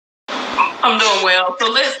I'm doing well. So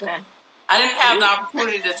listen, I didn't have the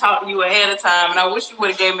opportunity to talk to you ahead of time, and I wish you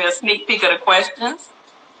would have gave me a sneak peek of the questions.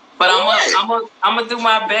 But I'm gonna do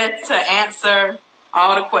my best to answer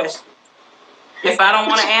all the questions. If I don't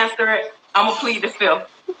want to answer it, I'm gonna plead the fifth.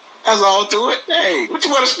 That's all to it. Hey, what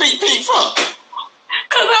you want a sneak peek for?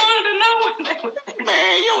 Cause I wanted to know what they were.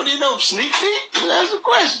 Man, you don't need no sneak peek. That's a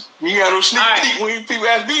question. You got no sneak peek when people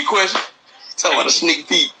ask me questions. Talking about a sneak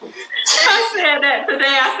peek. I said that today.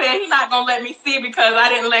 I said he's not gonna let me see because I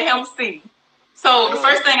didn't let him see. So the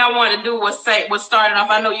first thing I wanted to do was starting off.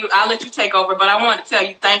 I know I'll let you take over, but I wanted to tell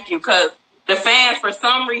you thank you because the fans for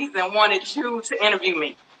some reason wanted you to interview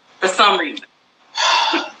me. For some reason.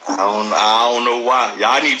 I don't know why.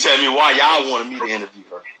 Y'all need to tell me why y'all wanted me to interview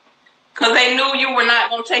her. Because they knew you were not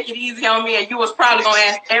going to take it easy on me and you was probably going to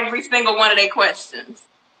ask every single one of their questions.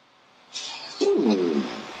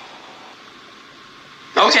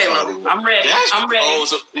 Okay, Lou, I'm ready. I'm ready. Oh,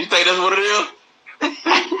 so you think that's what it is?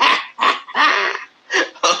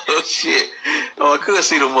 Oh, shit. Oh, I could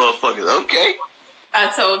see the motherfuckers. Okay.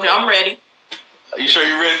 I told you, I'm ready. Are you sure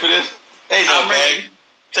you're ready for this? Ain't no bag.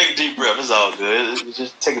 Take a deep breath. It's all good.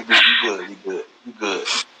 Just take a breath. You good.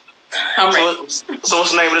 I'm ready. So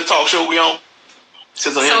what's the name of the talk show we on?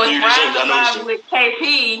 Since so it's Rydes with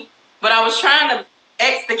KP, but I was trying to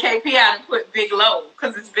X the KP out and put Big Low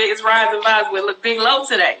because it's Rydes and Vybes with Big Low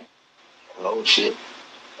today. Oh shit.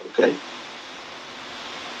 Okay.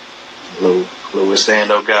 Low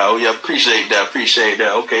stand-up guy. Oh yeah, appreciate that.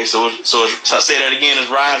 Okay, so I say that again. It's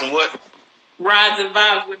Rydes and what? Rydes and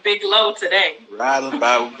Vybes with Big Low today. Rydes and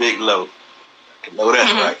Vybes with Big Low. No,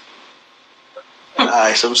 that's right. All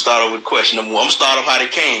right, so we start off with question number one. I'm start off how they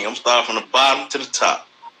came. I'm start from the bottom to the top.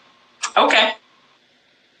 Okay.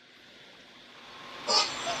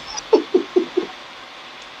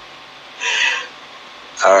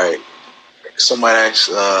 All right. Somebody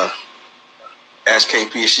asked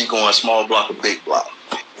KP, is she going small block or big block?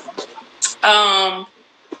 I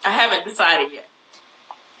haven't decided yet.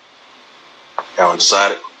 Haven't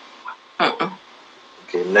decided?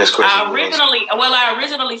 Okay, next question. I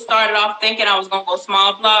originally started off thinking I was gonna go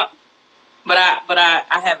small block, but I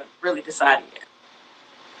haven't really decided yet.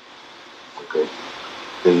 Okay.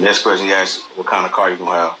 The next question he asked, what kind of car you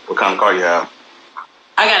gonna have? What kind of car you have?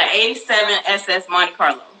 I got an 87 SS Monte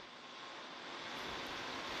Carlo.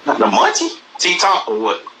 Not the Monte? T-top or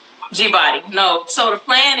what? G-body. No. So the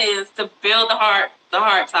plan is to build the hard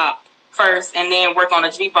top first and then work on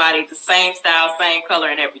a G-body, the same style, same color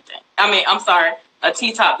and everything. I'm sorry, a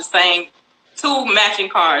T-top, the same, two matching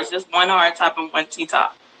cars, just one hard top and one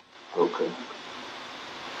T-top. Okay.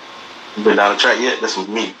 You been down the track yet? That's with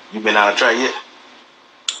me. You been down the track yet?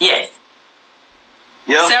 Yes.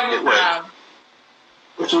 Yeah? Several times.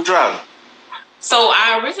 What you driving? So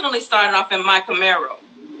I originally started off in my Camaro.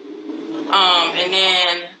 And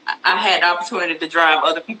then I had the opportunity to drive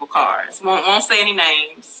other people's cars. Won't say any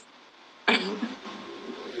names.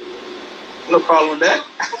 No problem with that.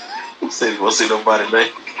 Won't say nobody's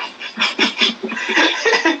name.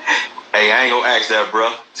 Hey, I ain't gonna ask that,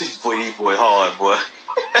 bro. These boy hard, boy.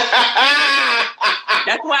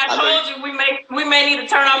 That's why I told you we may need to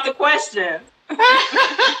turn off the questions.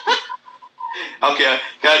 Okay,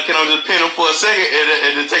 can I just pin them for a second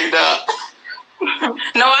and then take it down?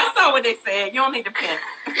 No, I saw what they said. You don't need to pin.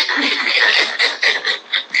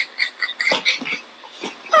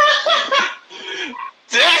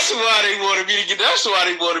 That's why they wanted me to get. That's why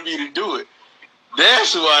they wanted me to do it.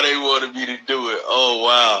 That's why they wanted me to do it. Oh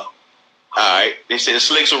wow! All right, they said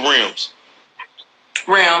slicks or rims.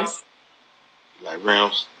 Rims. Like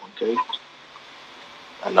rims. Okay.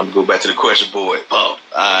 And I'm gonna go back to the question board. Oh,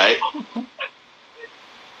 all right.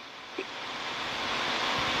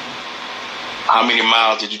 How many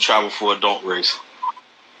miles did you travel for a donk race?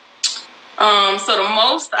 So the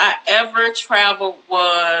most I ever traveled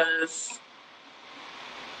was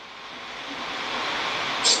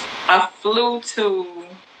I flew to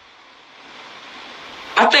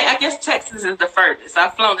I guess Texas is the furthest.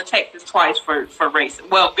 I've flown to Texas twice for racing.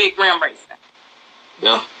 Well, big rim racing.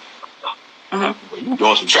 Yeah. Well, you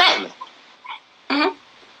doing some traveling. You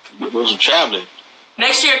doing some traveling.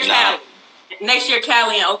 Next year, Cali. Next year,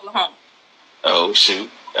 Cali and Oklahoma. Oh shoot.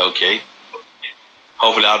 Okay.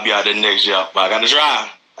 Hopefully I'll be out there next year. But I got to drive.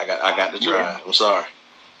 I got to drive. I'm sorry.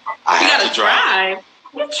 I have to drive.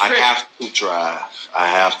 I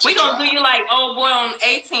have to. We gonna do you like old boy on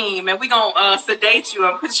A-Team, and we gonna sedate you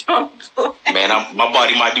and put you on the floor. Man, my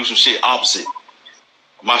body might do some shit opposite.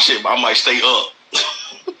 I might stay up.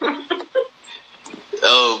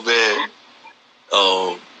 Oh man.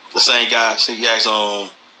 The same guy. He asked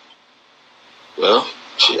well,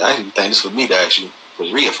 shit. I didn't think this for me to ask you for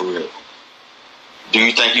real. Do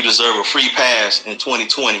you think you deserve a free pass in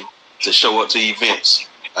 2020 to show up to events?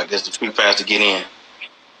 I guess the free pass to get in.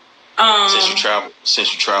 Since you travel.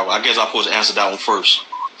 I guess I'm supposed to answer that one first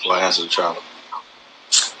before I answer the travel.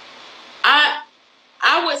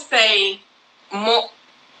 I would say more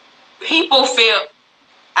people feel.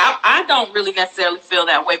 I don't really necessarily feel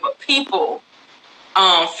that way, but people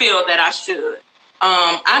feel that I should.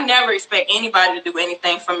 I never expect anybody to do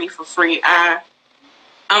anything for me for free.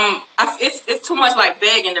 It's too much like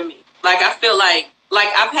begging to me. Like I feel like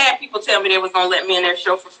I've had people tell me they was gonna let me in their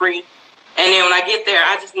show for free, and then when I get there,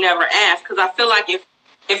 I just never ask because I feel like if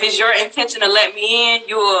it's your intention to let me in,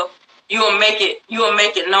 you'll make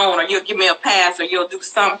it known, or you'll give me a pass, or you'll do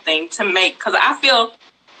something to make. Because I feel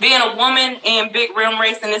being a woman in big rim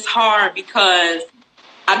racing is hard because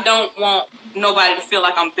I don't want nobody to feel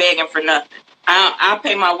like I'm begging for nothing. I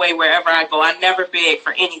pay my way wherever I go. I never beg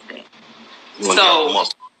for anything. So.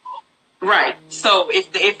 Right. So if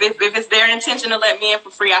it's their intention to let me in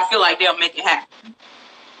for free, I feel like they'll make it happen.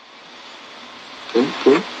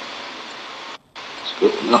 Okay. That's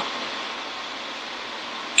good enough.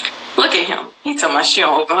 Look at him. He told me she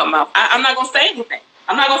don't open her mouth. I'm not gonna say anything.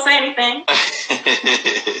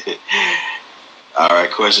 All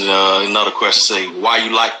right. Question. Another question. Say why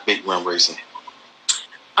you like big rim racing.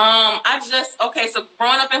 So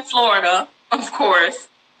growing up in Florida, of course,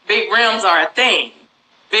 big rims are a thing.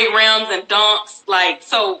 Big rims and dunks,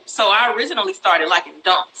 so I originally started liking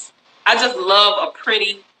dunks. I just love a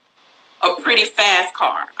pretty fast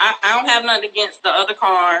car. I don't have nothing against the other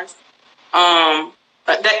cars,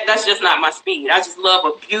 but that's just not my speed. I just love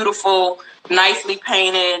a beautiful, nicely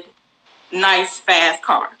painted, nice fast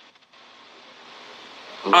car.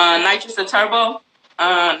 Nitrous or turbo?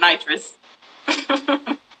 Nitrous.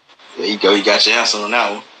 There you go. You got your answer on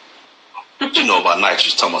that one. What you know about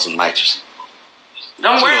nitrous? Talking about some nitrous.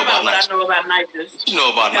 Don't worry about what I know about nitrous. You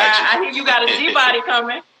know about nitrous. I hear you got a G-body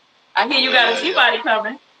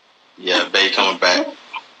coming. Yeah, Bae coming back.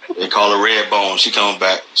 They call her Red Bone. She coming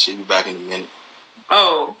back. She'll be back in a minute.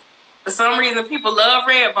 Oh, for some reason, people love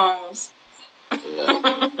red bones.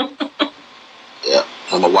 Yeah. Yeah.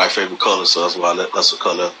 That's my wife's favorite color, so that's why that's her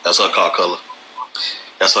color. That's her car color.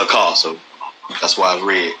 That's her car, so that's why it's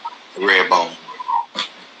red. Red Bone.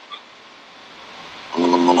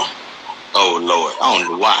 Oh, Lord. I don't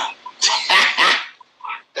know why.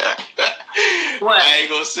 What? I ain't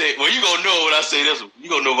going to say it. Well, you going to know when I say this one. You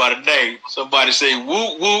going to know by the name. Somebody say,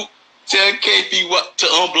 whoop, whoop, tell KP what to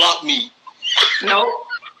unblock me. Nope.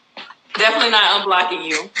 Definitely not unblocking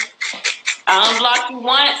you. I unblocked you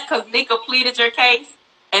once because Nika pleaded your case,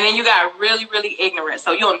 and then you got really, really ignorant,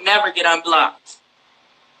 so you'll never get unblocked.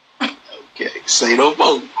 Okay. Say no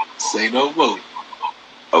more. Say no more.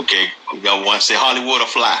 Okay. We got one. Say Hollywood or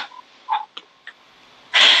fly.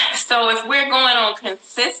 So if we're going on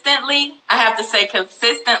consistently, I have to say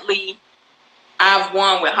consistently, I've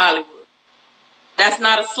won with Hollywood. That's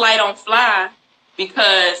not a slight on Fly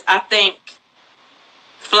because I think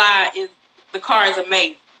the car is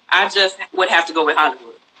amazing. I just would have to go with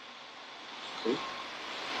Hollywood.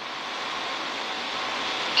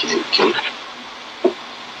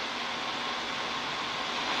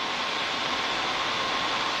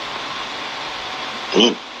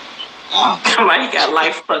 Okay. Somebody got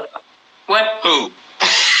life plus. What? Who?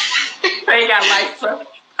 They got life plus.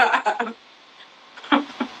 I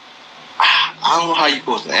don't know how you're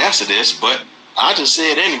supposed to answer this, but I just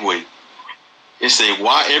say it anyway. It say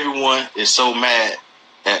why everyone is so mad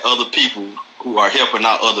at other people who are helping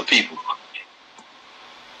out other people.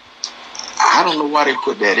 I don't know why they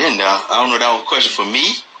put that in there. I don't know if that was a question for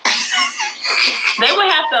me. They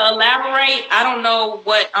would have to elaborate. I don't know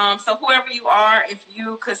what. So whoever you are, if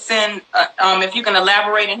you could send, if you can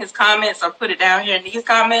elaborate in his comments or put it down here in these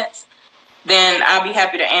comments, then I'll be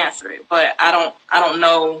happy to answer it. But I don't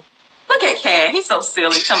know. Look at Cad. He's so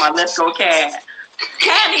silly. Come on, let's go, Cad.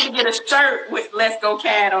 Cad need to get a shirt with "Let's Go,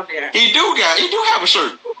 Cad" on there. He do have a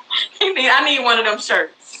shirt. I need one of them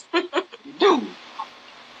shirts. He do.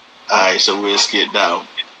 All right, so we'll skip down.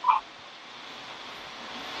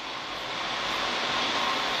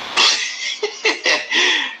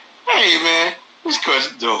 Hey man, this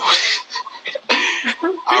question though.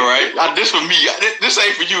 All right, now, this for me. This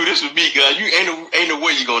ain't for you. This for me, guys. You ain't no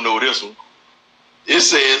way you gonna know this one. It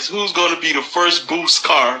says who's gonna be the first boost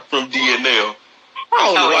car from DNL. I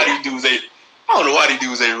don't know why these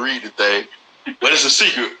dudes ain't read the thing, but it's a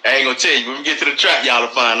secret. I ain't gonna tell you. When we get to the track, y'all will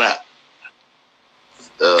find out.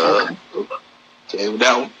 Okay, with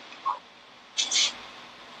that one.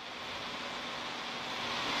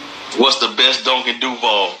 What's the best Dunkin'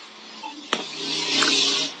 Duval?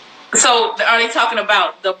 So are they talking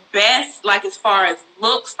about the best, like as far as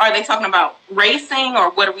looks? Are they talking about racing,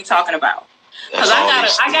 or what are we talking about? Because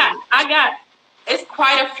I got. It's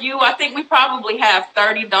quite a few. I think we probably have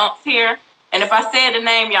 30 dunks here. And if I said the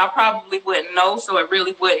name, y'all probably wouldn't know, so it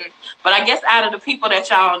really wouldn't. But I guess out of the people that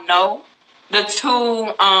y'all know, the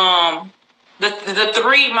two, my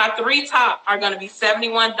three top are going to be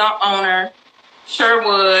 71 dunk owner,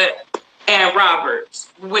 Sherwood, and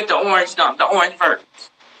Roberts with the orange dunk, the orange vert.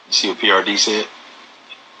 You see what PRD said?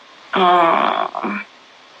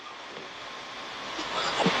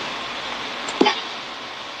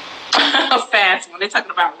 A fast one. They're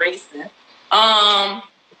talking about racing.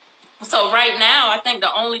 So right now, I think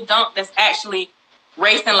the only dunk that's actually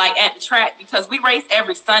racing like at the track, because we race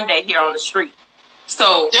every Sunday here on the street.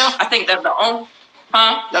 So yeah. I think that's the only.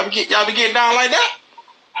 Y'all be getting down like that?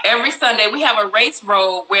 Every Sunday we have a race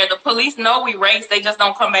road where the police know we race. They just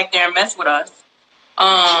don't come back there and mess with us.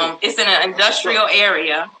 It's in an industrial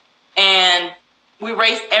area, and we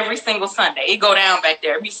race every single Sunday. It go down back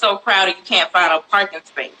there. It'd be so crowded you can't find a parking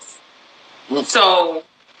space. So,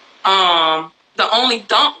 the only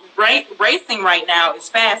dunk racing right now is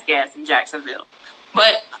Fast Gas in Jacksonville.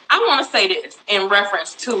 But I want to say this in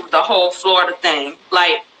reference to the whole Florida thing.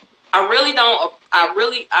 Like,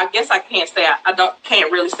 I guess I can't say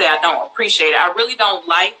can't really say I don't appreciate it. I really don't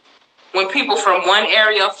like when people from one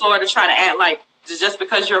area of Florida try to act like just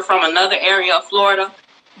because you're from another area of Florida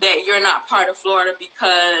that you're not part of Florida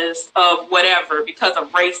because of whatever, because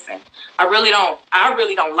of racing. I really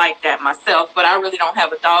don't like that myself, but I really don't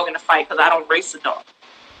have a dog in the fight because I don't race a dog.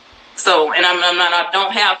 So, and I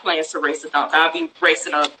don't have plans to race a dunk. I'll be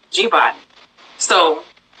racing a G-body. So,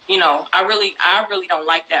 I really don't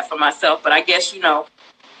like that for myself, but I guess,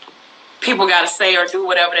 people got to say or do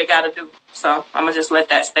whatever they got to do. So I'm going to just let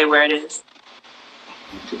that stay where it is.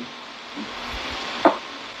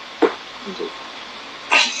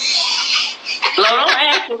 Lo, don't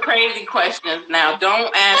ask the crazy questions now.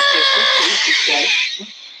 Don't ask the crazy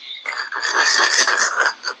questions.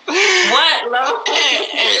 What, Lo?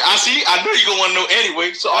 Hey, I know you're going to want to know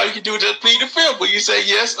anyway, so all you can do is just plead the fifth. When you say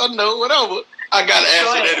yes or no, whatever, I got to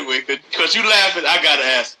ask it anyway. Because you laughing, I got to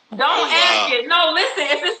ask. Don't ask it. No, listen,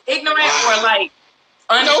 if it's ignorant or like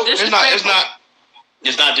disrespectful.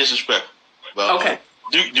 It's not disrespectful. But, okay.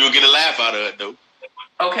 You'll get a laugh out of it, though.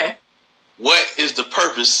 Okay. What is the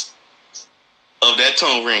purpose of that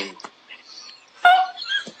tongue ring?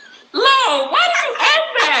 Lo, why did you ask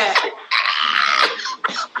that?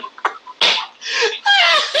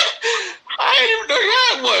 I didn't even know you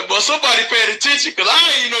had one, but somebody paid attention because I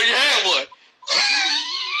didn't even know you had one.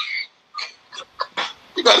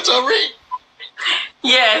 You got a tongue ring?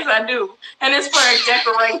 Yes, I do. And it's for a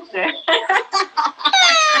decoration.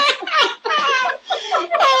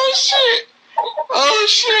 Oh,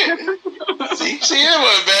 shit. See, it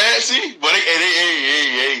wasn't bad. See? But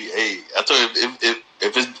hey. I told you,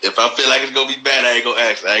 if I feel like it's going to be bad, I ain't going to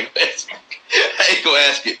ask. I ain't going to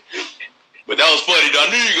ask it. But that was funny, though. I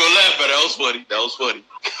knew you were going to laugh at it. That was funny.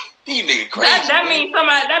 You nigga crazy. That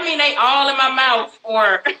mean they all in my mouth,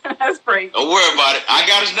 or that's crazy. Don't worry about it. I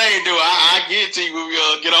got his name, dude. I get it to you when we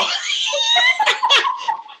get on.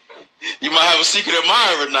 You might have a secret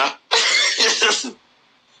admirer now.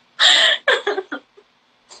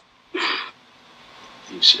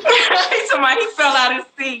 Somebody fell out his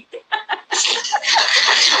seat.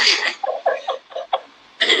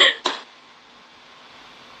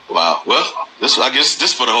 Wow. Well, I guess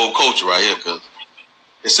this for the whole culture right here, because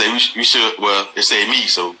they say we should. Well, they say me,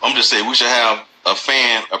 so I'm just saying we should have a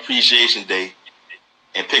fan appreciation day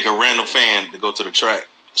and pick a random fan to go to the track.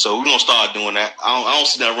 So we're gonna start doing that. I don't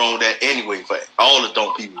see nothing wrong with that anyway. For all the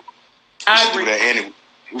don't people, we should do that anyway.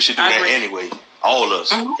 We should do that anyway. All of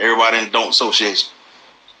us, everybody in the don't association.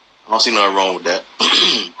 I don't see nothing wrong with that.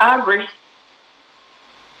 I agree.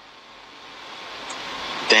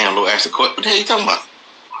 Damn, Lord, ask the question. What the hell you talking about?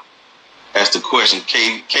 Ask the question.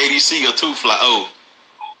 KDC or Two Fly? Oh.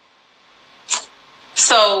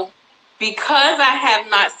 So, because I have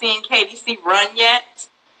not seen KDC run yet,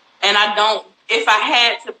 and if I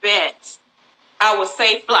had to bet, I would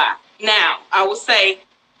say Fly. Now, I would say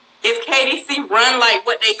if KDC run like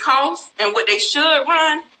what they cost and what they should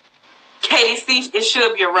run, KDC, it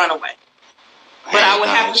should be a runaway. But I would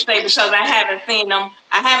have to say, because I haven't seen them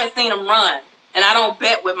run, and I don't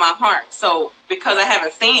bet with my heart. So because I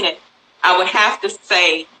haven't seen it, I would have to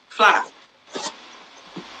say Fly.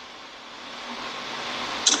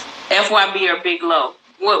 FYB or Big Low.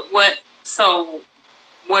 So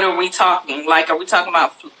what are we talking? Like, are we talking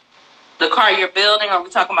about the car you're building, or are we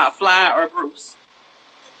talking about Fly or Bruce?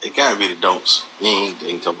 It gotta be the don'ts. You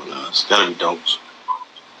ain't talking about us. Gotta be don'ts.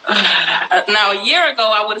 Now, a year ago,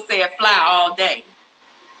 I would have said fly all day.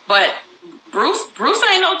 But Bruce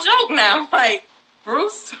ain't no joke now. Like,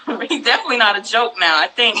 Bruce, he's definitely not a joke now. I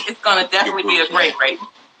think it's going to definitely be a great race.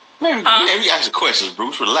 Man, you ask the questions,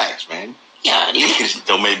 Bruce. Relax, man. Yeah,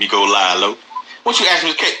 don't make me go lie low. Why don't you ask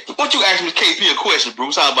Miss KP a question,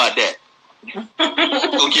 Bruce? How about that? You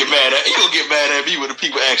gonna get mad at me when the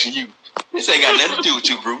people asking you. This ain't got nothing to do with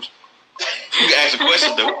you, Bruce. You can ask a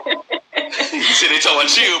question though. You said they talking about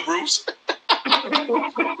chill, Bruce.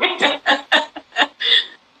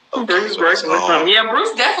 Bruce working with something. Yeah,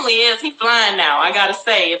 Bruce definitely is. He's flying now. I gotta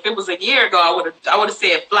say, if it was a year ago, I would have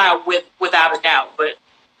said fly without a doubt. But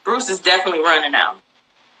Bruce is definitely running now.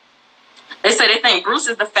 They say they think Bruce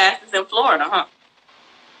is the fastest in Florida, huh?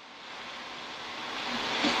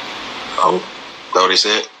 Oh, that's what they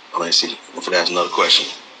said? Oh, let me see. If that's another question.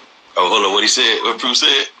 Oh, hold on. What he said? What Bruce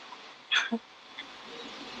said?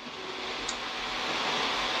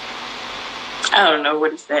 I don't know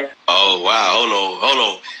what he said. Oh, wow. Hold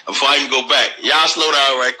on. Before I even go back, y'all slow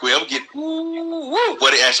down right quick. I'm getting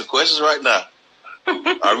what they asking questions right now. All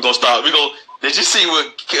right, we're going to start. Did you see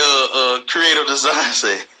what Creative Design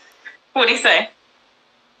said? What'd he say?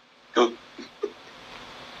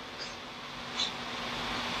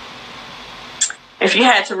 If you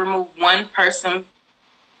had to remove one person,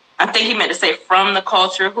 I think he meant to say from the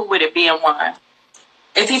culture, who would it be and why?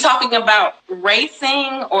 Is he talking about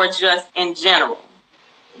racing or just in general?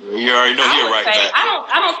 You already know you're right.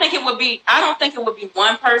 I don't think it would be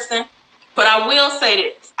one person, but I will say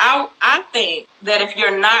this. I think that if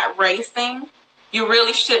you're not racing, you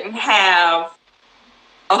really shouldn't have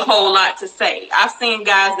a whole lot to say. I've seen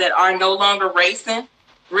guys that are no longer racing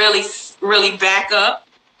really, really back up,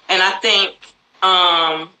 and I think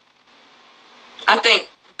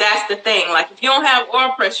that's the thing. Like, if you don't have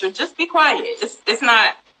oil pressure, just be quiet. It's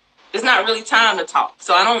not really time to talk.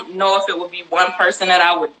 So I don't know if it would be one person that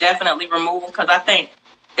I would definitely remove, because I think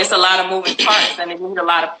it's a lot of moving parts and it needs a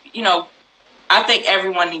lot of, I think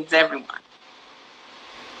everyone needs everyone.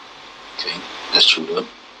 Okay, that's true though.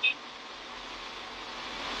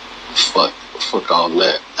 Fuck all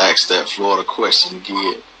that. Ask that Florida question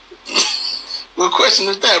again. What question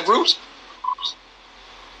is that, Bruce?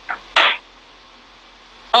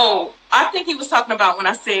 Oh, I think he was talking about when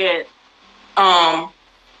I said,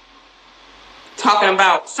 talking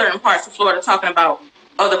about certain parts of Florida, talking about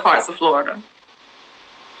other parts of Florida.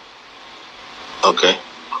 Okay.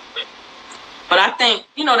 But I think,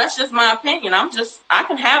 that's just my opinion. I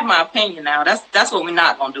can have my opinion now. That's what we're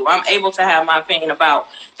not going to do. I'm able to have my opinion about.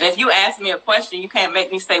 And if you ask me a question, you can't make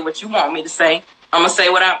me say what you want me to say. I'm going to say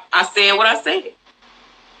what I said.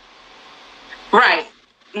 Right.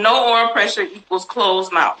 No oil pressure equals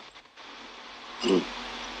closed mouth. Yeah,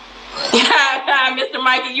 Mr.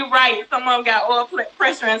 Mikey, you're right. Someone got oil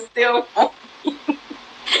pressure and still.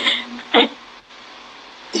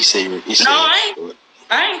 He said. No,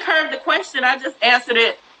 I ain't curved the question. I just answered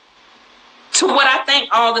it to what I think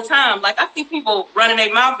all the time. Like, I see people running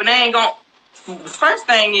their mouth and they ain't gonna. First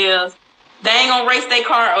thing is, they ain't gonna race their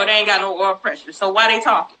car or they ain't got no oil pressure. So why they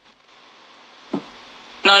talking?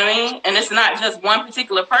 Know what I mean? And it's not just one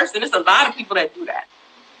particular person. It's a lot of people that do that.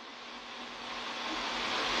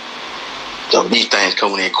 So these things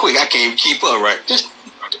coming in quick. I can't even keep up, right? Just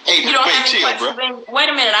you don't have any questions. Wait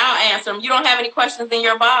a minute, I'll answer them. You don't have any questions in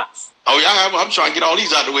your box? Oh yeah, I'm trying to get all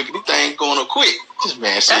these out the way. These things going up quick. This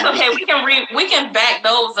man. That's okay. We can back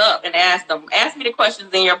those up and ask them. Ask me the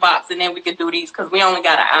questions in your box, and then we can do these because we only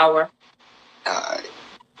got an hour. All right.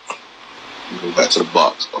 Go back to the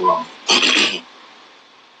box. Hold on.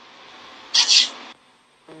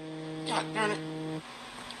 God damn it.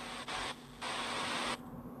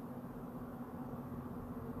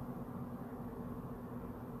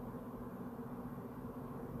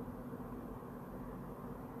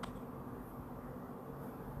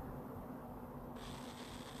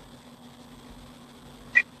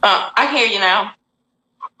 I hear you now.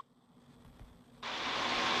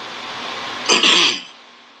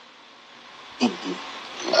 All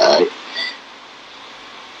right.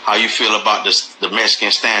 How you feel about the Mexican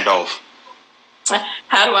standoff?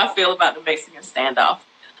 How do I feel about the Mexican standoff?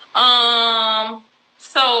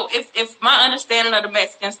 So if my understanding of the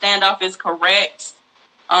Mexican standoff is correct,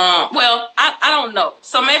 well, I don't know.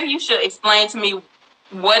 So maybe you should explain to me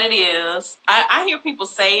what it is. I hear people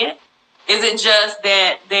say it. Is it just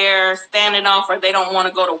that they're standing off or they don't want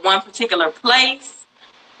to go to one particular place?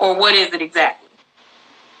 Or what is it exactly?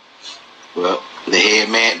 Well, the head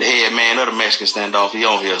man of the Mexican standoff, he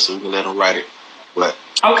on here, so we can let him write it. But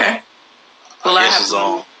okay. Well, I guess it's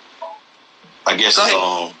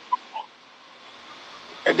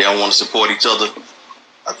if they don't want to support each other,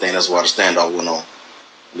 I think that's why the standoff went on.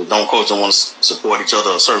 The don't coach don't want to support each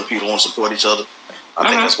other, or certain people want to support each other. I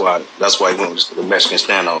think that's why he went with the Mexican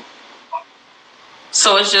standoff.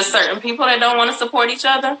 So it's just certain people that don't want to support each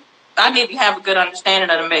other? I need to have a good understanding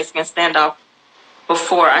of the Mexican standoff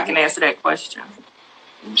before I can answer that question.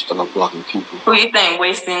 I'm still not blocking people. Who you think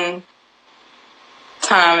wasting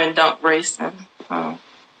time in dunk racing? I'm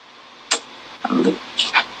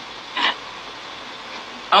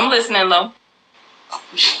listening, Lo. I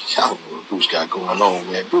don't know what Bruce got going on,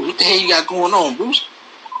 man. Bruce, what the hell you got going on, Bruce?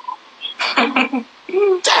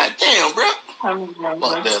 God damn, bro.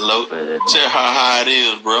 Fuck that, Lo. Tell her how it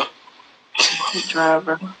is, bro.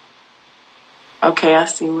 Driver. Okay, I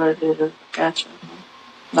see what it is. Gotcha.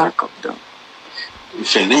 Narco dope. Let me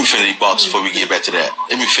finish these boxes before we get back to that.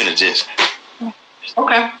 Let me finish this.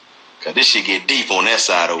 Okay. Cause this shit get deep on that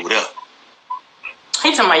side over there.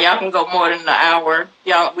 He talking about y'all can go more than an hour.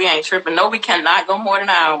 Y'all, we ain't tripping. No, we cannot go more than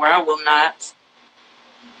an hour. I will not.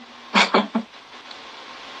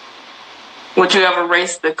 Would you ever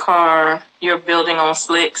race the car you're building on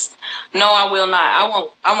slicks? No, I will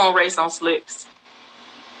not. I won't race on slicks.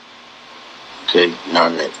 Okay, all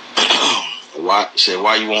right. Why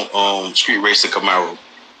you want street race the Camaro?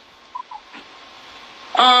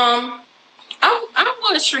 I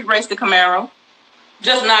would street race the Camaro.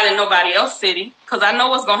 Just not in nobody else's city, because I know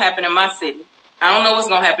what's gonna happen in my city. I don't know what's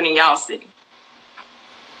gonna happen in y'all's city.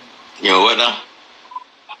 You know what now?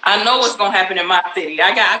 I know what's gonna happen in my city.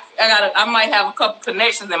 I might have a couple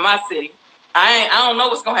connections in my city. I don't know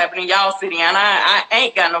what's gonna happen in y'all city, and I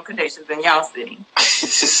ain't got no connections in y'all city.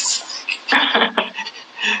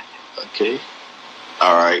 Okay.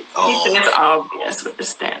 All right. He said it's obvious with the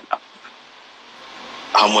stand-up.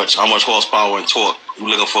 How much horsepower and torque you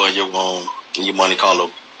looking for in your Monte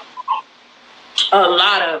Carlo? A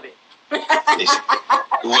lot of it.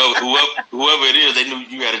 whoever it is, they knew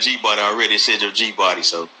you had a G body already. They said your G body,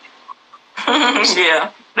 so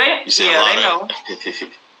yeah, they know.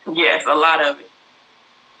 Yes, a lot of it.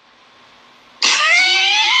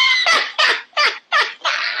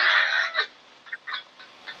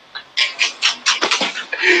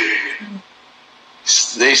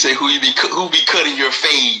 They say who be cutting your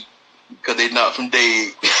fade because they not from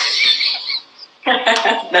Dade.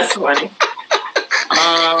 That's funny.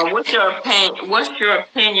 What's your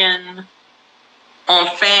opinion on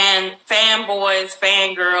fanboys,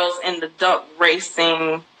 fangirls in the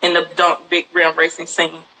dunk big rim racing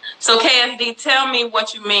scene? So KSD, tell me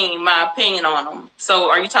what you mean, my opinion on them.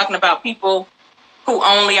 So are you talking about people who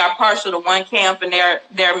only are partial to one camp and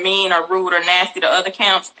they're mean or rude or nasty to other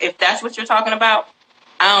camps? If that's what you're talking about,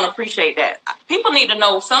 I don't appreciate that. People need to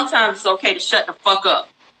know sometimes it's okay to shut the fuck up.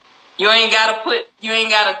 You ain't gotta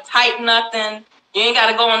type nothing. You ain't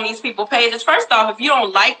gotta go on these people's pages. First off, if you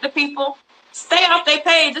don't like the people, stay off their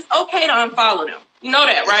page. It's okay to unfollow them. You know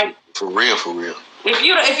that, right? For real. If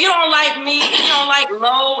you don't like me, if you don't like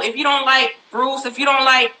Lo, if you don't like Bruce, if you don't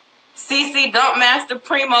like CC, Dumpmaster,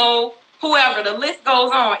 Primo, whoever, the list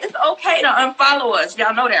goes on. It's okay to unfollow us.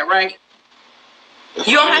 Y'all know that, right?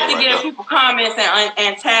 You don't have to give people comments and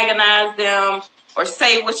antagonize them or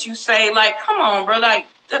say what you say. Like, come on, bro. Like,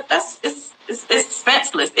 it's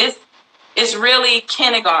senseless. It's really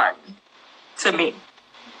kindergarten to me.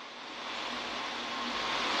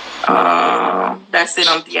 That's it.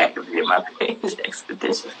 I'm deactivating my page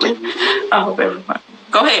expeditiously. I hope everybody.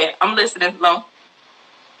 Go ahead. I'm listening, Lo.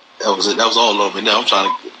 That was it. That was all of it. Now I'm trying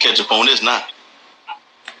to catch up on this now.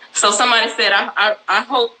 So somebody said, I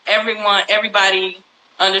hope everybody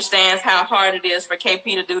understands how hard it is for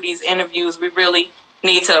KP to do these interviews. We really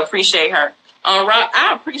need to appreciate her. Rock,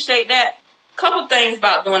 I appreciate that. Couple things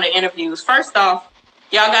about doing the interviews. First off,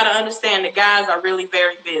 y'all got to understand the guys are really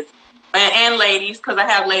very busy. And ladies, because I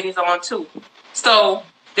have ladies on too. So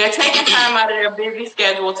they're taking time out of their busy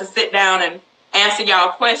schedule to sit down and answer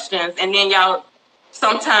y'all questions. And then y'all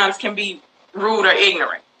sometimes can be rude or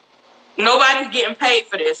ignorant. Nobody's getting paid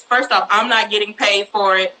for this. First off, I'm not getting paid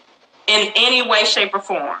for it in any way, shape, or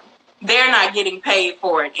form. They're not getting paid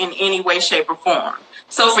for it in any way, shape, or form.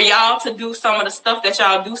 So for y'all to do some of the stuff that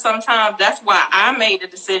y'all do sometimes, that's why I made the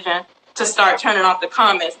decision to start turning off the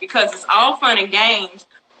comments, because it's all fun and games,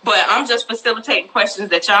 but I'm just facilitating questions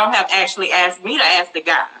that y'all have actually asked me to ask the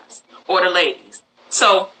guys or the ladies.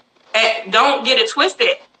 So don't get it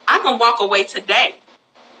twisted. I can walk away today.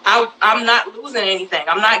 I'm not losing anything.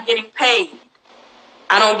 I'm not getting paid.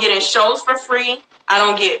 I don't get in shows for free. I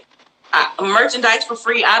don't get merchandise for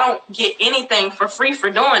free. I don't get anything for free for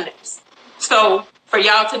doing this. So for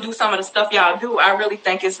y'all to do some of the stuff y'all do, I really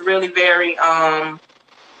think it's really very,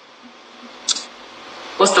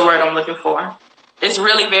 what's the word I'm looking for? It's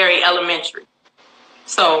really very elementary.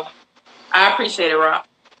 So I appreciate it, Rob.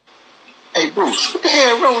 Hey, Bruce, what the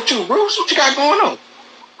hell wrong with you, Bruce? What you got going on?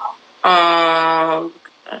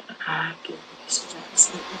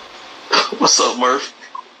 What's up, Murph?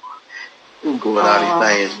 You going out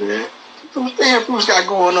these things, man. What the hell Bruce got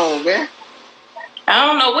going on, man? I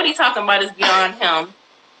don't know. What he talking about is beyond him.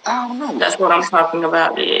 I don't know. That's what I'm talking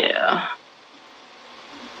about, yeah.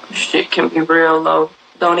 Shit can be real low.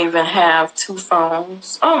 Don't even have 2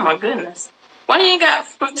 phones. Oh, my goodness. Why you ain't got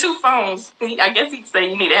 2 phones? I guess he'd say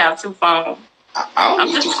you need to have 2 phones. I'm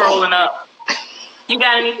just scrolling up. You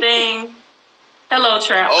got anything? Hello,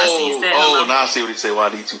 Trap. I see you said hello. Now I see what he said. Why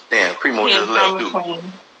I need 2? Damn, Primo just left,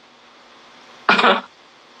 dude.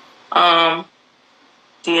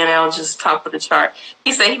 DNL just top of the chart.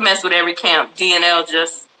 He said he messed with every camp. DNL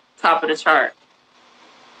just top of the chart.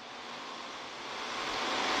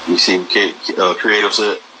 You see what Creative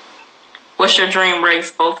said? What's your dream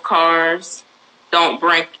race? Both cars don't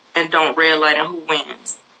brake and don't red light, and who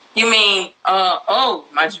wins? You mean,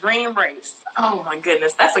 my dream race. Oh, my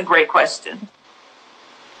goodness. That's a great question.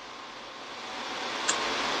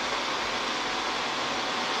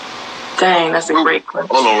 Dang, that's a great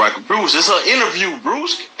question. Hold on, right. Bruce, it's an interview,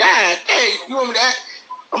 Bruce. God, hey, you want me to ask?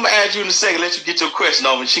 I'm going to ask you in a second, let you get your question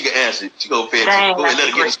off, and she can answer it. She go ahead, let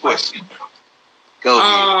her get this question. Go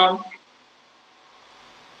ahead.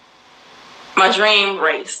 My dream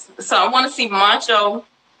race. So I want to see Macho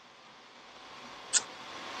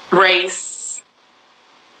race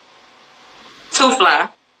 2 Fly.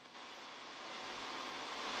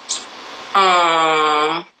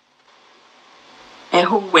 And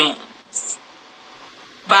who wins?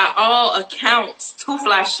 By all accounts, 2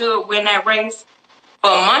 Fly should win that race.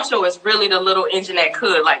 But Macho is really the little engine that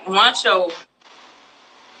could. Like, Macho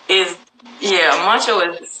is,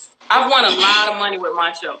 I've won a lot of money with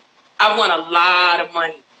Macho. I've won a lot of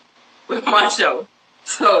money with Macho.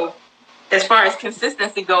 So, as far as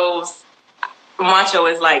consistency goes, Macho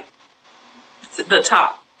is like the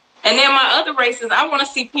top. And then my other races, I want to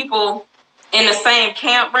see people in the same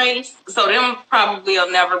camp race. So, them probably will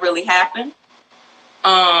never really happen.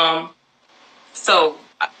 So,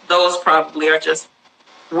 those probably are just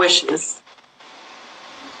wishes.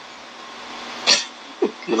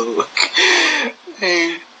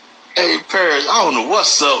 Hey, Paris, I don't know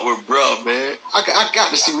what's up with bro, man. I got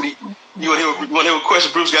to see what you want to hear a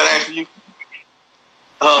question Bruce got to ask you?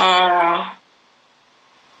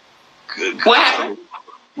 What happened?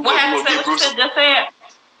 What happened to what you just said?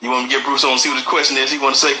 You want me to get Bruce on and see what his question is he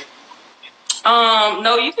want to say?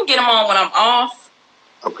 No, you can get him on when I'm off.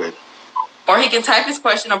 Okay. Or he can type his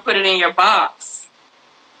question or put it in your box.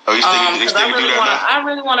 Oh, you think I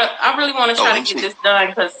really want to try to get this done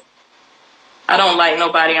because I don't like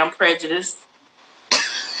nobody. I'm prejudiced.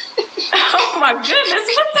 Oh my goodness,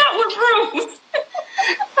 what's up with Bruce?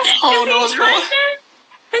 Oh no, what's wrong?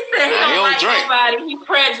 He said he don't like nobody. He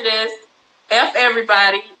prejudiced. F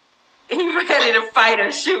everybody. He ready to fight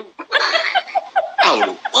or shoot.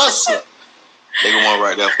 Oh, what's up? They gonna want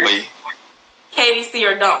right there for you. KDC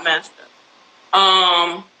or Dumpmaster?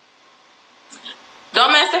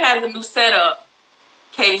 Dumpmaster has a new setup.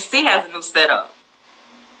 KDC has a new setup.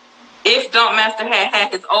 If Dumpmaster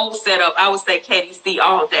had his old setup, I would say KDC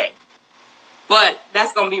all day. But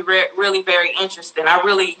that's going to be really very interesting.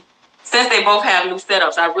 Since they both have new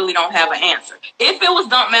setups, I really don't have an answer. If it was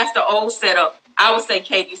Dumpmaster old setup, I would say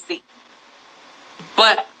KDC.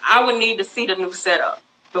 But I would need to see the new setup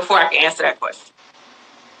before I can answer that question.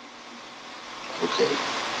 Okay.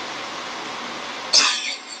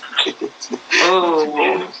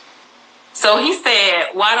 Oh. So he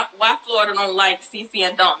said, why Florida don't like CC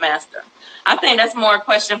and Dumpmaster? I think that's more a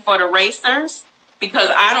question for the racers because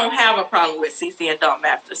I don't have a problem with CC and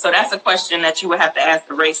Dumpmaster. So that's a question that you would have to ask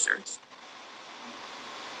the racers.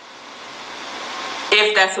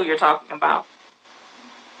 If that's who you're talking about.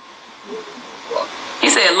 He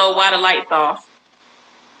said, low, why the lights off?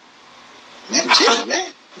 Man, chill,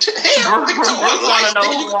 man. Hell, I want to know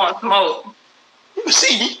who wants smoke. You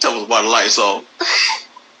see, he told us why the lights off.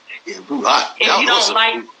 Yeah, bro,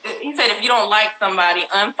 he said if you don't like somebody,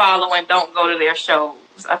 unfollow and don't go to their shows.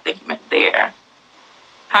 I think he meant there.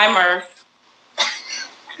 Hi, Murph.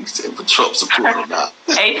 He said, but Trump supporter now.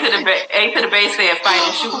 A to the base said, fight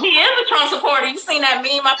and shoot. He is a Trump supporter. You seen that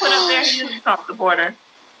meme I put up there? He is a Trump supporter.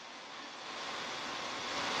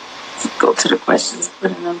 Let's go to the questions,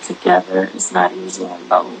 putting them together. It's not easy and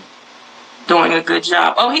low. Doing a good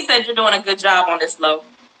job. Oh, he said you're doing a good job on this, low.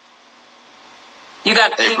 You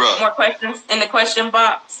got any more questions in the question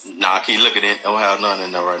box? Nah, I keep looking at it. I don't have none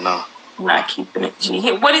in there right now. Not keeping it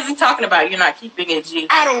G. What is he talking about? You're not keeping it G.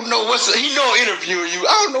 I don't know he know interviewing you.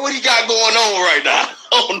 I don't know what he got going on right now.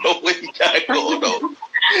 don't know what you got going on.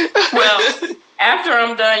 Well, after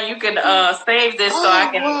I'm done, you can save this so I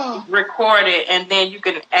can record it, and then you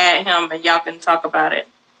can add him, and y'all can talk about it.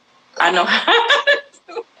 I know how to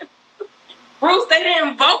do it. Bruce, they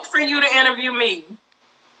didn't vote for you to interview me.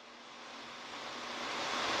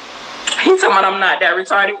 He's talking about I'm not that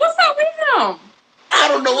retarded. What's up with him? I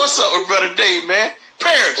don't know what's up with Brother Dave, man.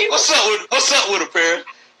 Paris, what's up with him, Paris?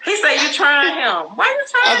 He said you trying him. Why you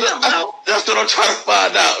trying him? That's what I'm trying to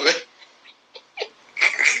find out, man.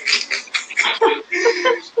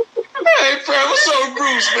 Hey, Paris, what's up with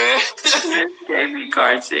Bruce, man? KB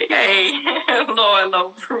Carchick. Hey,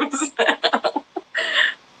 Lord, Bruce.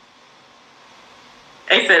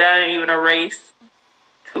 They said I ain't even a race.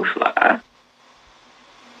 Too fly.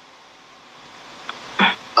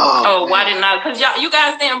 Oh, why didn't I? Because you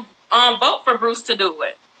guys didn't vote for Bruce to do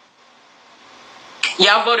it.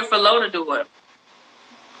 Y'all voted for Lo to do it.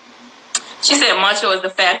 She said Macho is the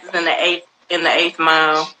fastest in the eighth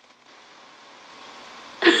mile.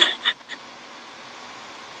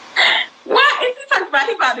 What is he talking about?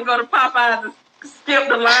 He about to go to Popeyes and skip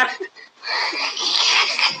the line.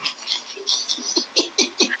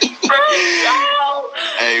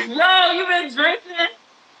 Yo, you been drinking?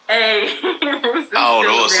 Hey, Bruce. I don't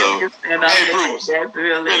know what's up. Hey, Bruce.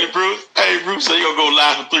 Really, Bruce? Hey, Bruce, so you gonna go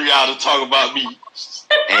live for 3 hours and talk about me?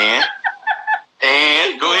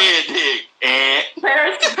 And go ahead, Dick. And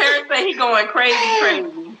Paris said he going crazy.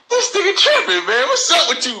 This nigga tripping, man. What's up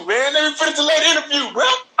with you, man? Let me finish the late interview, bro.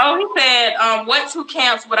 Oh, he said, what two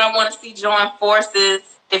camps would I want to see join forces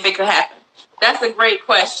if it could happen? That's a great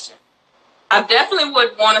question. I definitely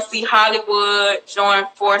would want to see Hollywood join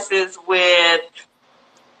forces with...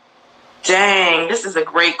 Dang, this is a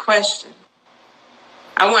great question.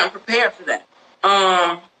 I wasn't prepared for that.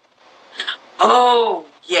 Oh,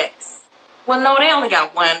 yes. Well, no, they only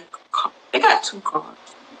got one car. They got 2 cars.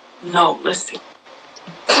 No, listen.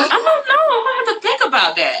 I don't know. I have to think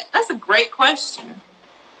about that. That's a great question.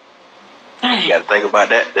 Dang. You got to think about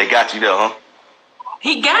that. They got you there, huh?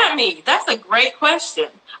 He got me. That's a great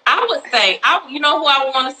question. I would say, you know who I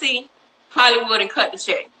would want to see? Hollywood and Cut the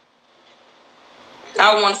Check.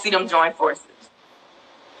 I would want to see them join forces.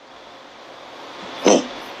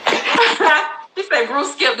 He said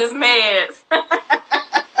Bruce skipped his meds.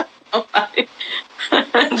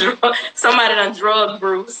 Somebody done drugged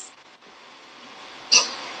Bruce.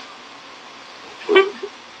 He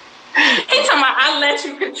talking about I let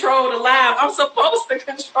you control the live. I'm supposed to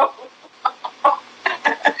control.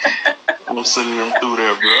 I'm sending them through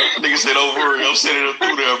there, bro. Nigga said, don't worry, I'm sending them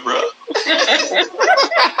through there, bro.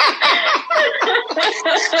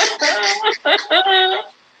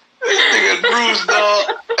 Nigga Bruce, dog.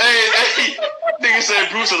 Hey, nigga said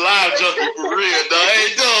Bruce a live junkie for real, dog.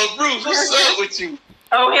 Hey, dog, Bruce, what's up with you?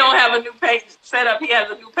 Oh, he don't have a new page set up. He has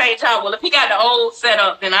a new page out. Well, if he got the old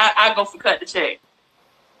setup, then I go for Cut the Check.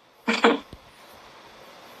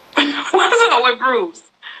 What's up with Bruce?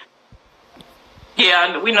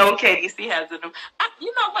 Yeah, we know KDC has a new...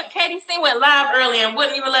 you know what? KDC went live early and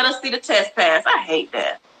wouldn't even let us see the test pass. I hate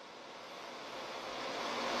that.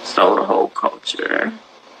 So the whole culture.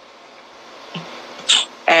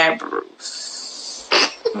 Add Bruce.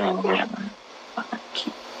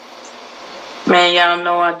 Man, y'all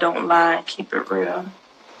know I don't lie. Keep it real.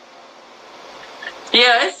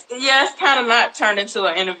 Yeah, it's kind of not turned into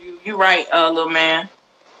an interview. You right, little man.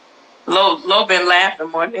 Lo been laughing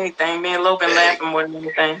more than anything. Me and Lo been laughing more than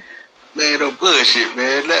anything. Man, no bullshit,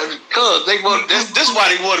 man. Cause this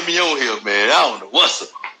why they wanted me on here, man. I don't know what's up.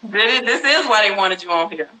 This is why they wanted you on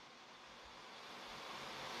here.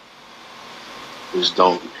 Just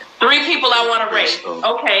don't. 3 people I want to race.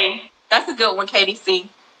 Okay, that's a good one, KDC.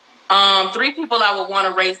 3 people I would want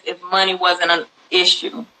to race if money wasn't an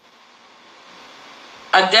issue.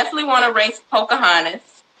 I definitely want to race Pocahontas.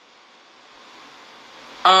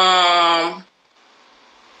 I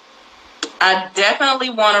definitely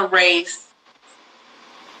want to race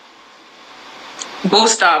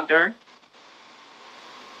Boostogder.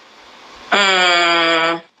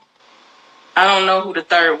 I don't know who the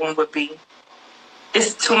third one would be.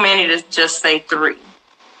 It's too many to just say 3.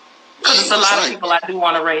 Because there's a lot of people I do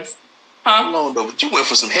want to race. Huh? No, but you went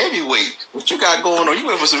for some heavyweight. What you got going on? You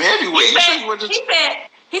went for some heavyweight.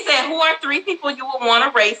 He said, who are 3 people you would want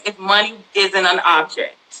to race if money isn't an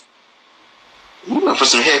object? You went for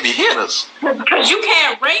some heavy hitters. Because you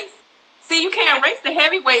can't race. See, you can't race the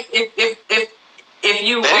heavyweight if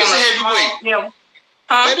you... That is heavyweight.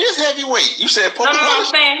 Huh? That is heavyweight. You said No, I'm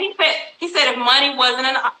saying, he said if money wasn't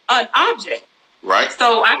an object. Right.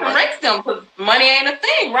 So I can race them because money ain't a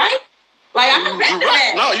thing, right? Like, you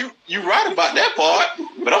right. No, you right about that part.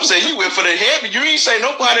 But I'm saying you went for the heavy. You ain't say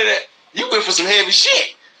nobody that. You went for some heavy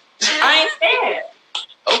shit. I ain't scared.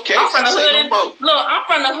 Okay. I'm from the hood. Look, I'm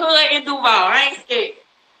from the hood in Duval. I ain't scared.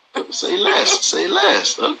 Say less. Say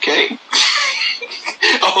less. Okay.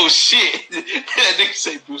 Oh shit! That nigga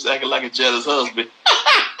say Bruce acting like a jealous husband.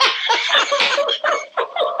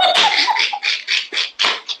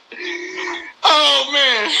 Oh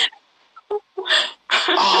man.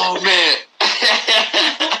 Oh man.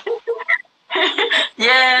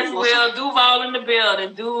 Yes, Will. Duval in the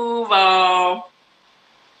building. Duval.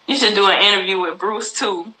 You should do an interview with Bruce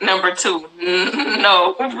too. Number 2.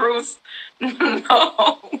 No, Bruce.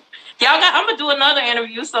 No. I'm gonna do another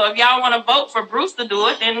interview. So if y'all want to vote for Bruce to do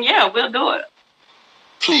it, then yeah, we'll do it.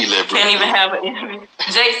 Please let Bruce. Can't even have an interview.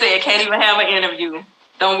 Jay said can't even have an interview.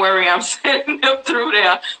 Don't worry, I'm sending him through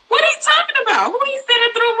there. What are you talking about? Who are you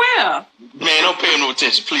sending through where? Man, don't pay him no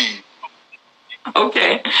attention, please.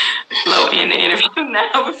 Okay. Slow in the interview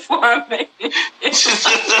now before I make it.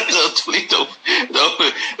 Please don't pay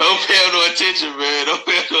him no attention, man. Don't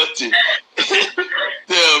pay him no attention.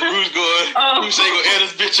 Bruce Bruce ain't gonna air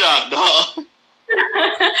this bitch out, dog.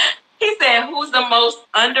 He said, who's the most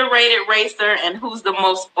underrated racer and who's the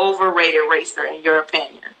most overrated racer in your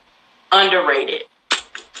opinion? Underrated.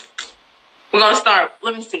 We're going to start.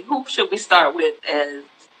 Let me see. Who should we start with as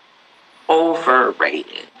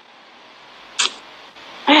overrated?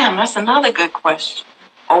 Damn, that's another good question.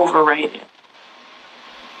 Overrated.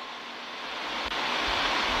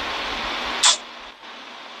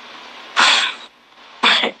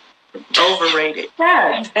 Overrated.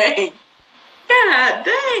 God dang. God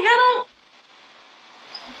dang. I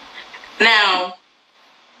don't. Now,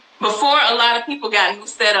 before a lot of people got new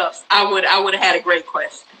setups, I would have had a great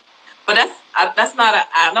question. But that's not a.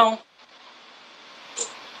 I don't.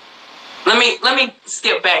 Let me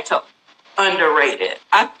skip back to underrated.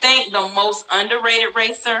 I think the most underrated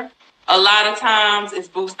racer a lot of times is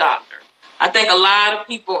Boost Doctor. I think a lot of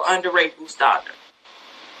people underrate Boost Doctor.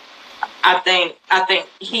 I think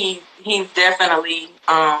he's definitely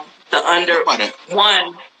the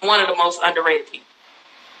one of the most underrated people.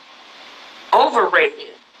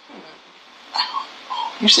 Overrated.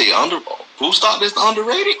 You say Boost Doctor is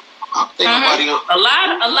underrated? I think nobody knows. A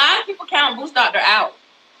lot of people count Boost Doctor out.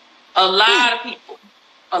 A lot of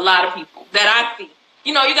people that I see.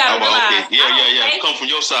 You know, you gotta realize. Okay. Yeah. Come from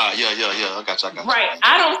your side. Yeah. I got you. Right.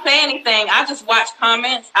 I don't say anything. I just watch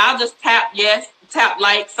comments. I'll just tap yes, tap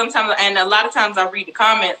like. Sometimes, and a lot of times I read the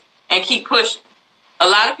comments and keep pushing. A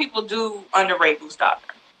lot of people do underrate Boost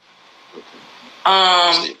Doctor.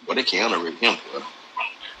 Well, they can't underrate him.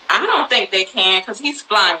 I don't think they can because he's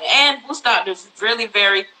flying. And Boost Doctor's really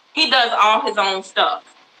he does all his own stuff.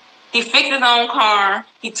 He fixes his own car.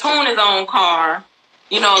 He tunes his own car.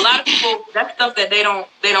 You know, a lot of people, that's stuff that they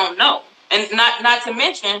don't know. And not to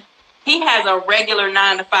mention, he has a regular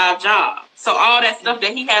 9-to-5 job. So all that stuff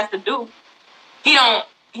that he has to do, he don't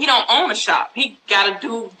own a shop. He got to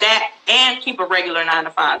do that and keep a regular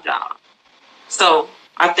 9-to-5 job. So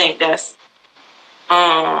I think that's,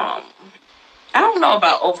 I don't know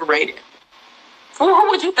about overrated. Who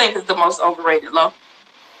would you think is the most overrated, Lo?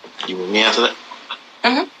 You want me to answer that?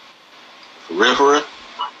 Mm-hmm. For real?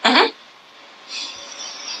 Mm-hmm.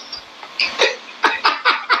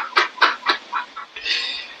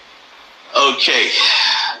 Okay,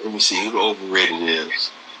 let me see who the overrated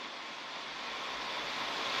is.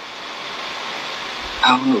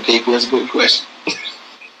 I don't know, KP, that's a good question.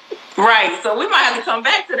 Right, so we might have to come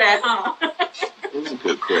back to that, huh? That's a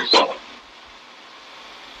good question.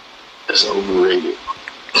 That's overrated.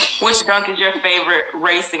 Which dunk is your favorite,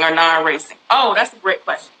 racing or non-racing? Oh, that's a great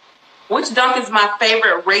question. Which dunk is my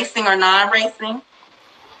favorite, racing or non-racing?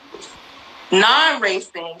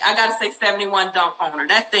 Non-racing, I gotta say 71 Dunk Owner.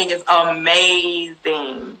 That thing is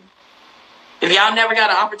amazing. If y'all never got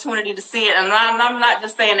an opportunity to see it, and I'm not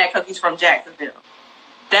just saying that because he's from Jacksonville.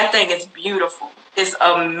 That thing is beautiful. It's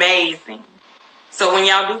amazing. So when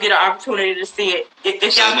y'all do get an opportunity to see it, if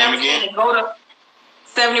y'all never seen it, go to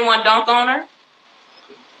 71 Dunk Owner.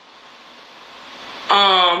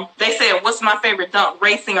 They said, what's my favorite dunk,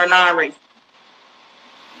 racing or non-racing?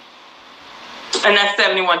 And that's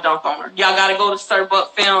 71 Dunk Owner. Y'all got to go to Sir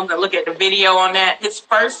Buck Films and look at the video on that. His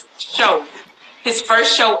first show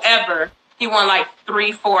ever, he won like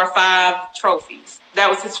 3, 4, 5 trophies. That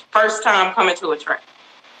was his first time coming to a track.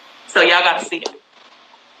 So y'all got to see it.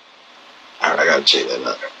 All right, I got to check that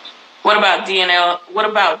out. What about DNL? What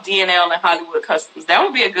about DNL and Hollywood Customs? That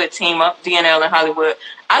would be a good team up, DNL and Hollywood.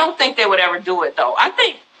 I don't think they would ever do it though. I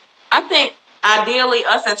think ideally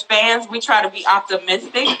us as fans, we try to be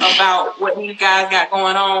optimistic about what these guys got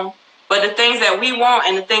going on. But the things that we want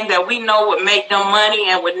and the things that we know would make them money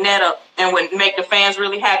and would net up and would make the fans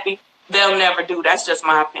really happy, they'll never do. That's just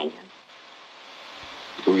my opinion.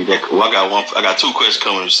 Well, I got two questions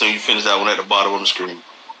coming. So you finish that one at the bottom of the screen.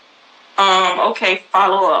 Okay,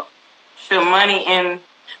 follow up. Should money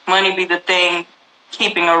be the thing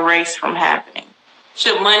keeping a race from happening?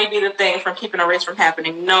 Should money be the thing from keeping a race from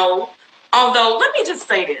happening? No. Although, let me just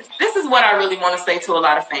say this. This is what I really want to say to a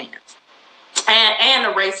lot of fans and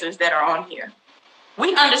the racers that are on here.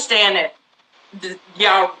 We understand that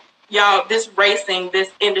y'all, this racing,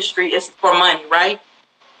 this industry is for money, right?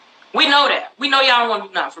 We know that. We know y'all don't want to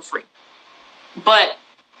do nothing for free. But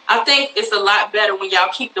I think it's a lot better when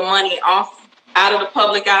y'all keep the money out of the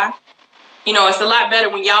public eye. You know, it's a lot better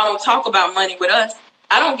when y'all don't talk about money with us.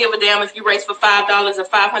 I don't give a damn if you race for $5 or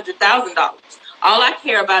 $500,000. All I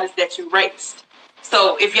care about is that you raced.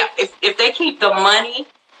 So if they keep the money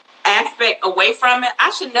aspect away from it,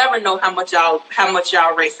 I should never know how much y'all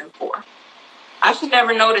racing for. I should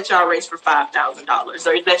never know that y'all race for $5,000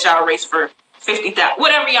 or that y'all race for $50,000,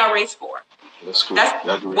 whatever y'all race for. That's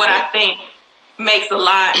what I think makes a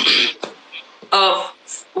lot of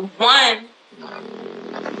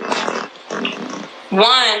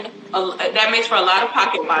that makes for a lot of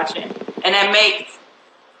pocket watching, and that makes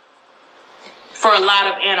for a lot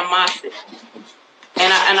of animosity.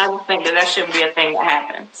 And I just think that shouldn't be a thing that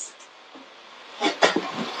happens.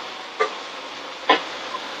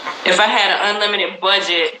 If I had an unlimited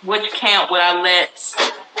budget, which camp would I let?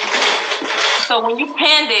 So when you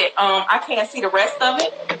pinned it, I can't see the rest of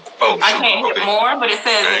it. Oh, I can't hit more, but it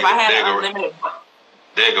says if I had an unlimited budget.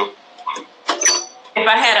 There you go. If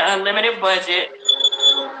I had an unlimited budget,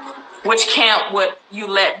 which camp would you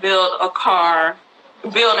let build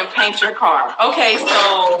and paint your car? Okay,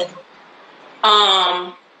 so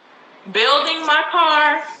building my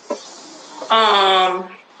car,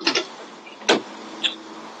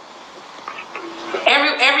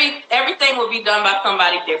 everything will be done by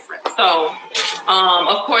somebody different. So,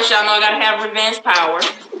 of course, y'all know I gotta have revenge power.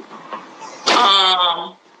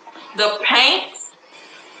 The paint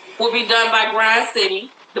will be done by Grind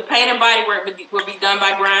City. The paint and body work will be done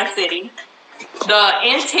by Grind City. The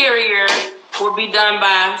interior will be done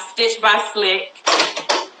by Stitch by Slick.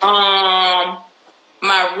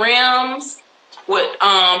 My rims would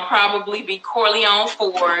probably be Corleone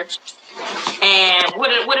Forged. And what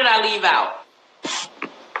did I leave out?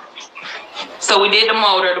 So we did the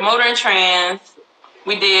motor and trans.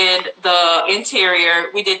 We did the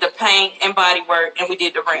interior. We did the paint and body work, and we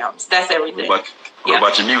did the rims. That's everything. What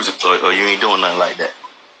about your music? Or you ain't doing nothing like that?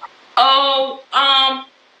 Oh,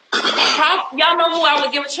 y'all know who I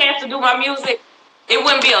would give a chance to do my music? It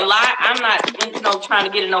wouldn't be a lot. I'm not, trying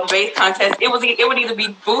to get in no bass contest. It would either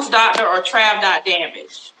be Boost Doctor or Trav Dot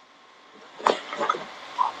Damage.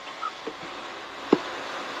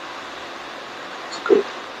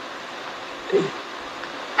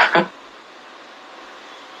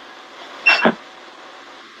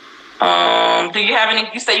 Do you have any?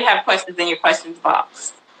 You say you have questions in your questions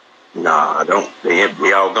box. Nah, I don't. They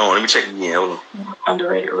all gone. Let me check again. Hold on.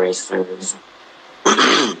 Underrated racers.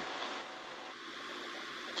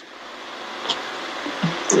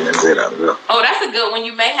 Oh, that's a good one.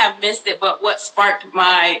 You may have missed it, but what sparked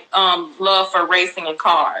my love for racing and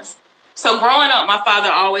cars? So growing up, my father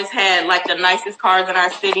always had like the nicest cars in our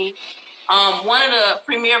city. One of the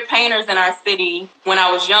premier painters in our city when I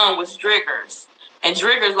was young was Driggers. And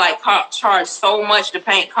Driggers charged so much to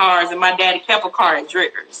paint cars, and my daddy kept a car at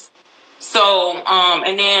Driggers. So,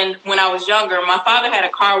 and then when I was younger, my father had a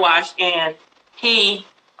car wash, and they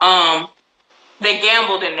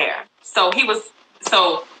gambled in there. So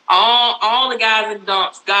all the guys in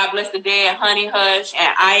Dumps, God Bless the Dead, Honey Hush,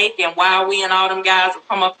 and Ike, and Wowee, and all them guys would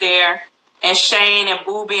come up there, and Shane and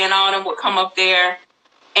Booby and all them would come up there.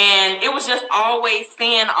 And it was just always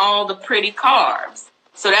seeing all the pretty cars.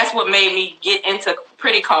 So that's what made me get into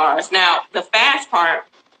pretty cars. Now, the fast part,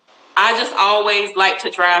 I just always like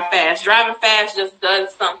to drive fast. Driving fast just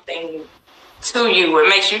does something to you. It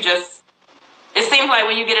makes you it seems like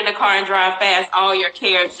when you get in the car and drive fast, all your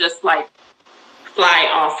cares just like fly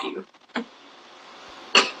off you.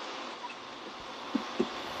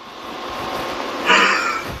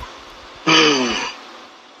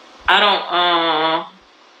 I don't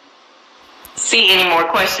see any more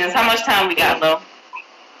questions. How much time we got, Lo?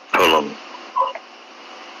 Hold on.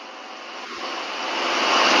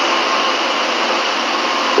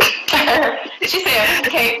 She said,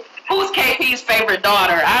 okay, who's KP's favorite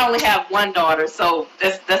daughter? I only have one daughter, so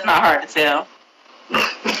that's not hard to tell.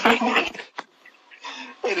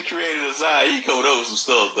 Hey, the creator design, he covered over some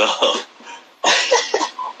stuff, dog.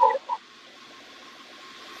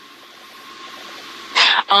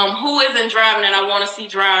 Who isn't driving and I want to see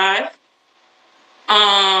drive?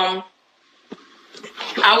 I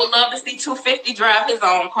would love to see 250 drive his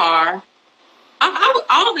own car.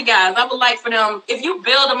 All the guys, I would like for them. If you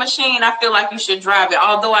build a machine, I feel like you should drive it.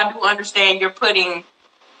 Although I do understand you're putting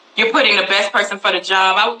the best person for the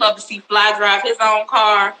job. I would love to see Fly drive his own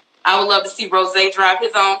car. I would love to see Rose drive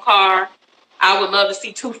his own car. I would love to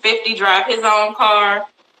see 250 drive his own car.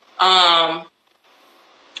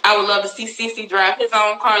 I would love to see CC drive his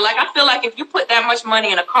own car. Like, I feel like if you put that much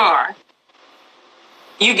money in a car,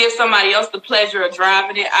 you give somebody else the pleasure of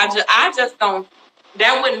driving it. I just don't.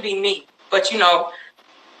 That wouldn't be me. But you know,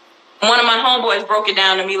 one of my homeboys broke it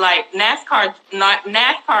down to me like NASCAR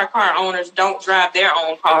car owners don't drive their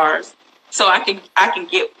own cars. So I can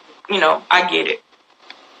get, you know, I get it.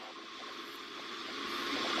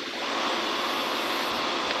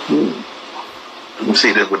 Let me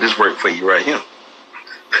see this. Would this work for you right here?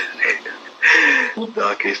 No,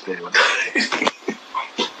 I can't stand it.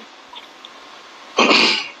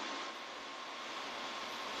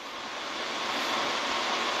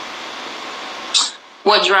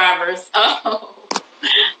 What drivers? Oh,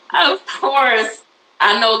 of course.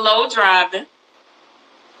 I know Low driving.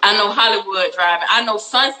 I know Hollywood driving. I know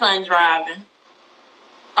Sun driving.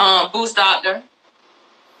 Boost Doctor.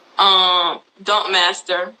 Dump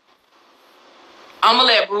Master. I'm gonna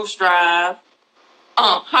let Bruce drive.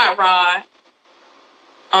 Hot Rod.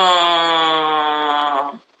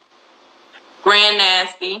 Grand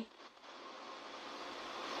Nasty.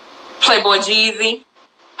 Playboy Jeezy.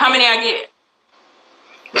 How many I get?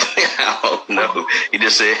 I don't know. He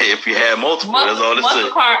just said, hey, if you had multiple, that's all it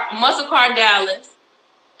said. Muscle Car Dallas.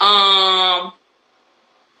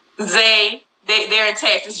 Zay. They're in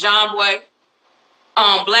Texas. John Boy.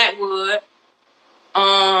 Blackwood.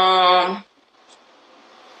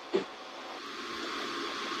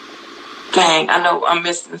 Dang, I know I'm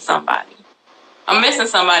missing somebody.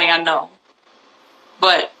 I know.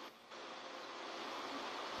 But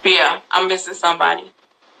yeah, I'm missing somebody,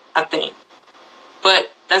 I think.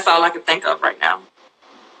 But that's all I can think of right now.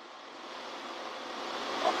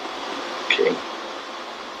 Okay.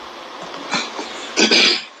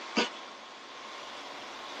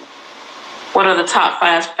 What are the top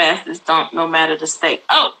 5 fastest dump, no matter the state?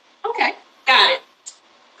 Oh, okay. Got it.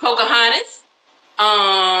 Pocahontas.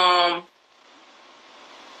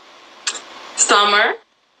 Summer.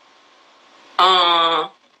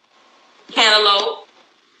 Cantaloupe.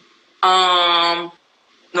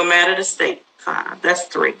 No matter the state. 5. That's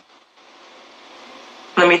 3.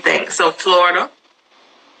 Let me think. So Florida.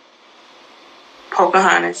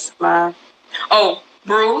 Pocahontas. 5. Oh,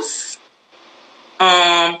 Bruce.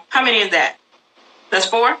 How many is that? That's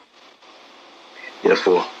 4? Yeah,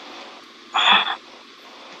 4.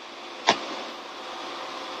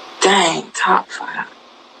 Dang, top 5.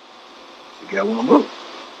 You got one more.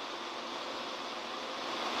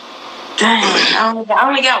 Dang, I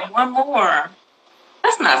only got one more.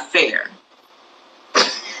 That's not fair.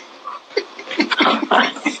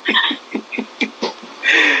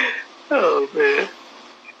 Oh, man.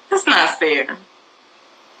 That's not fair.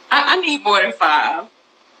 I need more than 5.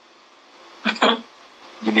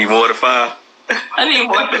 You need more than 5? I need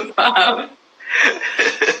more than 5.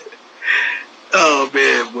 Oh,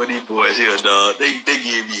 man, boy, these boys here, dog. They give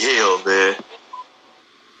you hell, man.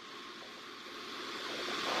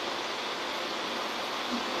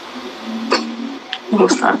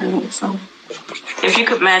 If you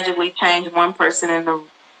could magically change one person in the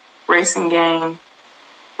racing game,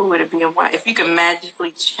 who would it be and why? If you could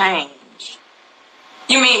magically change.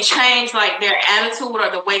 You mean change like their attitude or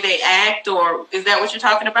the way they act, or is that what you're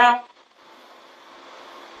talking about?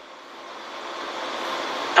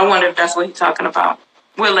 I wonder if that's what he's talking about.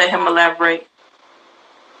 We'll let him elaborate.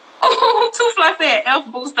 Oh, Two Fly said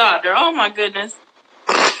F Boost Doctor. Oh my goodness.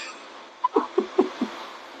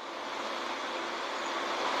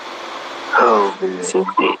 Oh, man.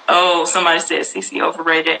 CC. Oh, somebody said CC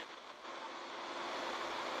overrated.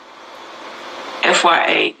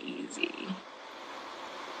 FYA easy.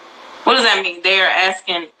 What does that mean? They are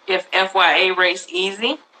asking if FYA race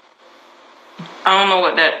easy. I don't know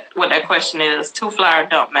what that question is. Two Fly or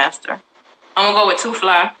Dump Master. I'm gonna go with Two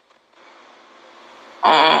Fly.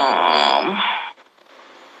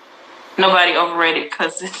 Nobody overrated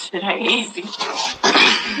because this shit ain't easy.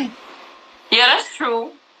 Yeah, that's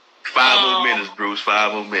true. 5 more minutes, Bruce.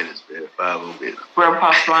 5 more minutes, man. 5 more minutes. Real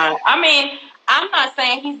Pop flying. I mean, I'm not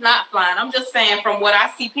saying he's not flying. I'm just saying from what I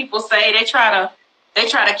see people say, they try to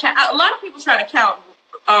count. A lot of people try to count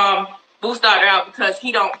Boost Doctor out because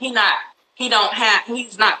he's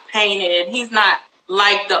not painted. He's not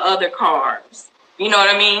like the other cars. You know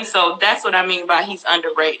what I mean? So that's what I mean by he's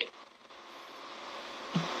underrated.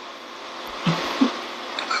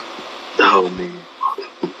 Oh, man.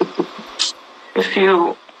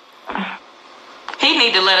 He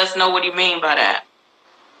need to let us know what he mean by that.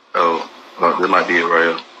 Oh, that might be it,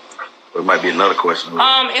 right? Or it might be another question.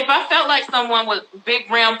 If I felt like someone was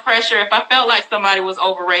big rim pressure, if I felt like somebody was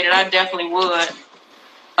overrated, I definitely would.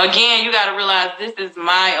 Again, you got to realize this is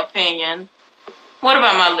my opinion. What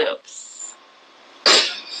about my lips?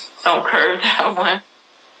 Don't curve that one.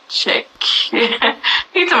 Check.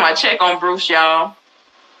 He took my check on Bruce, y'all.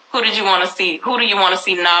 Who did you want to see? Who do you want to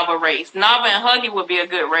see Nava race? Nava and Huggy would be a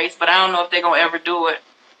good race, but I don't know if they're going to ever do it.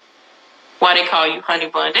 Why they call you Honey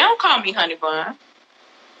Bun? They don't call me Honey Bun.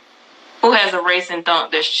 Who has a racing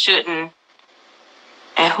dunk that shouldn't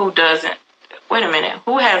and who doesn't? Wait a minute.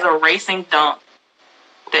 Who has a racing dunk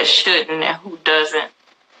that shouldn't and who doesn't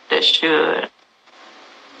that should?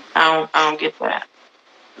 I don't get that.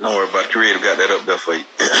 Don't worry about it. Creative got that up there for you.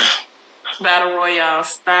 Battle Royale,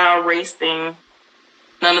 style racing.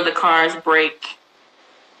 None of the cars break.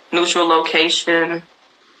 Neutral location.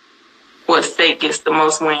 What state gets the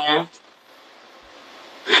most wins?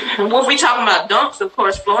 When we talking about dunks, of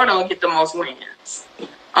course, Florida will get the most wins.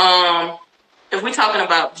 If we talking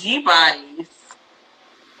about G-bodies,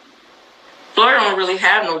 Florida don't really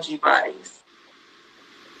have no G-bodies.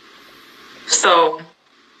 So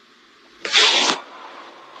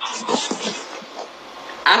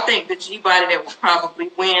I think the G-body that will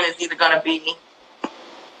probably win is either going to be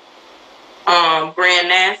Grand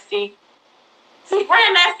Nasty. See,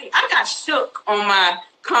 Grand Nasty, I got shook on my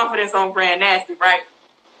confidence on Grand Nasty, right?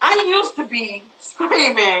 I used to be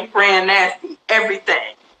screaming Grand Nasty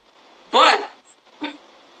everything. But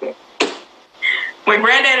when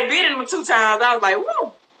Granddaddy beat him 2 times, I was like,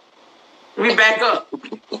 whoa, we back up.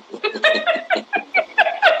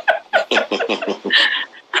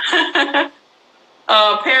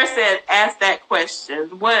 Paris said, ask that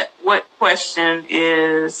question. What question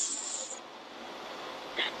is...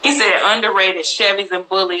 He said, underrated Chevys and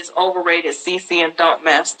Bullies, overrated CC and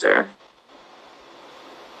Dunkmaster.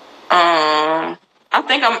 I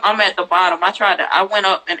think I'm at the bottom. I went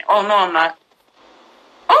up and, oh, no, I'm not.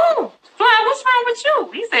 Oh, Fly, what's wrong with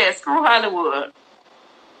you? He said, screw Hollywood.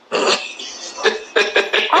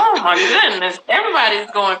 Oh, my goodness. Everybody's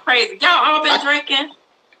going crazy. Y'all all been drinking?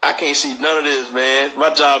 I can't see none of this, man.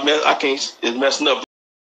 My job, is messing up.